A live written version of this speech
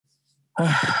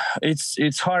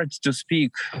It's hard to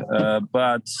speak,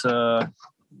 but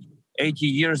 80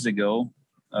 years ago,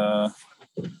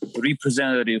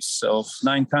 representatives of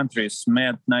 9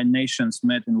 nations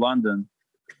met in London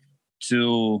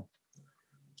to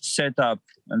set up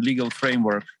a legal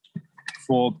framework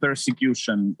for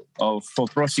prosecution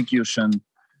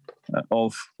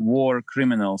of war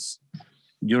criminals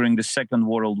during the Second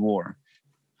World War.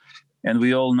 And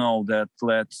we all know that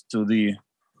led to the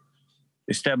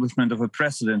establishment of a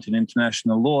precedent in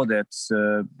international law that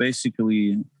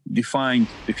basically defined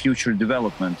the future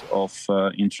development of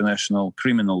international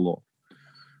criminal law.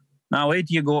 Now,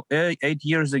 8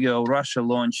 years ago, Russia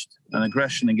launched an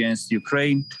aggression against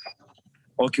Ukraine,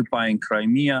 occupying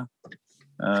Crimea,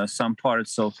 some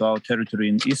parts of our territory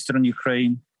in eastern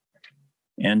Ukraine.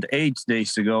 And 8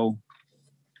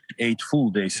 full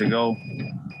days ago,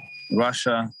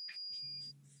 Russia,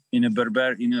 in a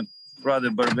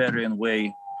rather barbarian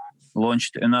way,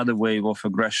 launched another wave of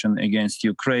aggression against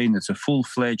Ukraine. It's a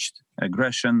full-fledged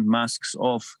aggression, masks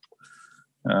off.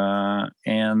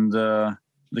 And the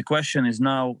question is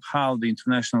now how the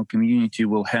international community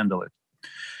will handle it.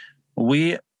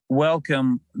 We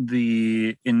welcome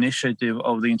the initiative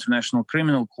of the International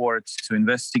Criminal Court to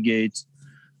investigate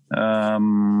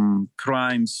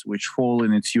crimes which fall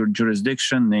in its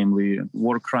jurisdiction, namely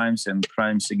war crimes and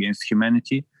crimes against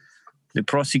humanity. The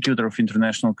prosecutor of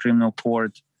International Criminal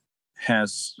Court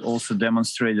has also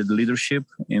demonstrated leadership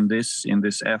in this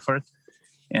effort,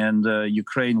 and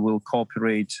Ukraine will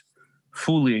cooperate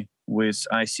fully with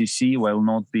ICC while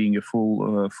not being a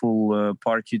full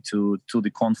party to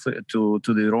the conflict, to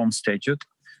the Rome Statute,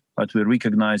 but we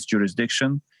recognize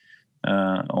jurisdiction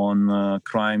on war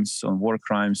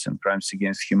crimes and crimes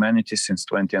against humanity since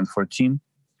 2014.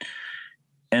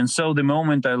 And so the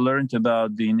moment I learned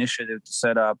about the initiative to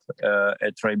set up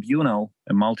a tribunal,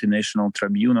 a multinational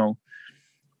tribunal,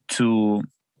 to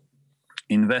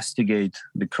investigate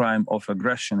the crime of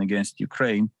aggression against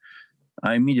Ukraine,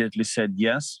 I immediately said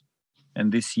yes.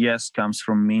 And this yes comes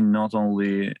from me not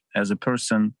only as a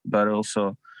person, but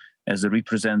also as a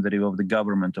representative of the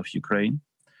government of Ukraine.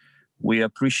 We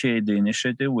appreciate the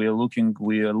initiative. We are looking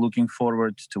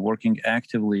forward to working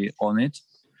actively on it,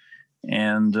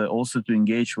 and also to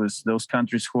engage with those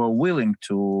countries who are willing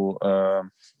to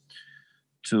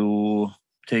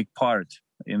take part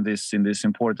in this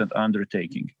important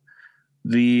undertaking.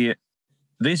 The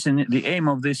aim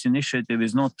of this initiative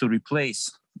is not to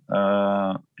replace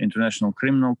International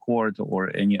Criminal Court or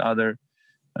any other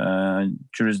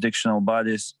jurisdictional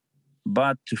bodies,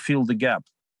 but to fill the gap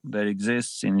that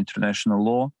exists in international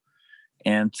law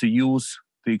and to use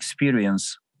the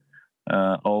experience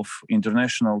of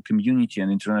international community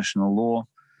and international law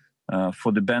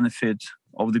for the benefit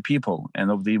of the people and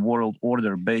of the world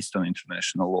order based on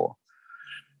international law.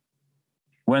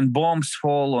 When bombs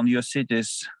fall on your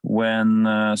cities, when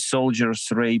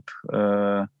soldiers rape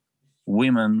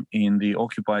women in the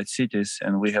occupied cities,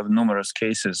 and we have numerous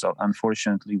cases,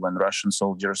 unfortunately, when Russian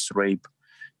soldiers rape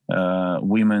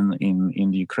women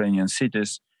in the Ukrainian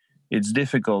cities, it's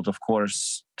difficult, of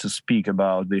course, to speak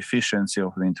about the efficiency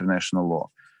of the international law.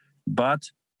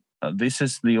 But this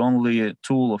is the only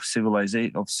tool of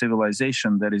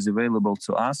civilization that is available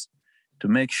to us to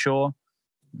make sure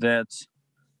that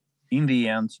in the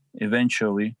end,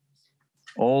 eventually,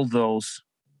 all those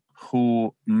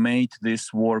who made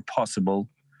this war possible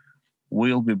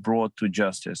will be brought to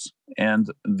justice. And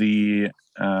the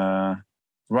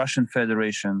Russian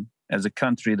Federation, as a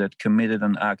country that committed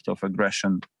an act of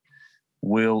aggression,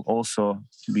 will also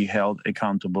be held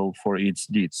accountable for its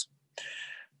deeds.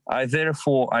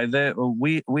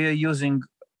 We are using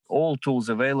all tools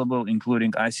available,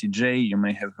 including ICJ. You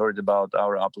may have heard about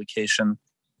our application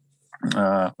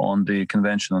on the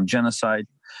Convention on Genocide,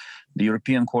 the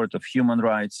European Court of Human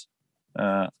Rights,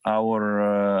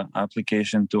 our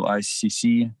application to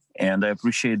ICC, and I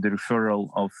appreciate the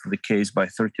referral of the case by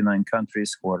 39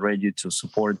 countries who are ready to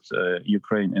support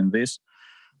Ukraine in this.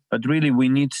 But really, we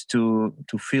need to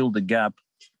fill the gap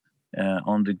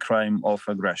on the crime of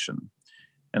aggression.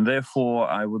 And therefore,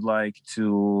 I would like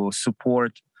to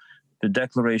support the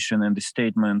declaration and the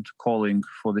statement calling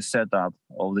for the setup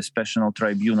of the special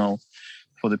tribunal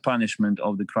for the punishment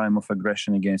of the crime of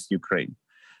aggression against Ukraine.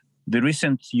 The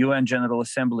recent UN General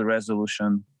Assembly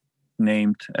resolution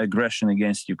named Aggression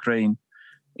Against Ukraine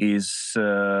was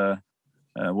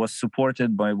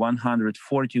supported by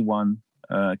 141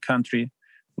 countries,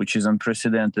 which is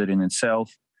unprecedented in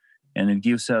itself, and it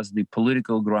gives us the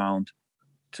political ground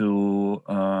to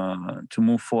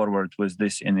move forward with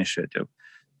this initiative.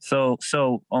 So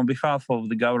on behalf of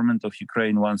the government of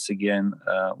Ukraine, once again,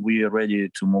 we are ready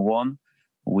to move on.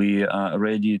 We are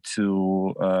ready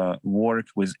to work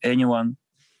with anyone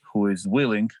who is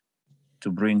willing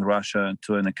to bring Russia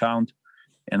to an account.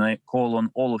 And I call on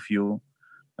all of you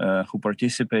who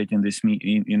participate in this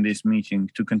meeting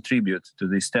to contribute to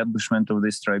the establishment of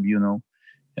this tribunal.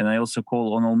 And I also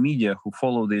call on all media who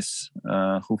follow this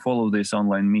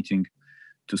online meeting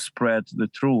to spread the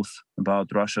truth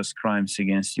about Russia's crimes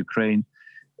against Ukraine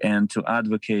and to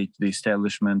advocate the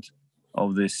establishment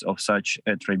of such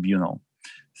a tribunal.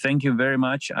 Thank you very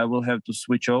much. I will have to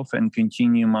switch off and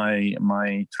continue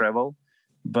my travel,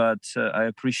 but I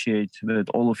appreciate that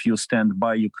all of you stand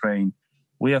by Ukraine.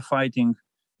 We are fighting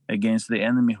against the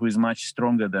enemy who is much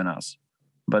stronger than us,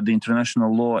 but the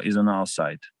international law is on our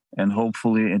side, and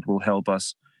hopefully it will help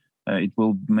us. It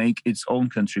will make its own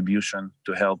contribution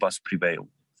to help us prevail.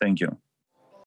 Thank you.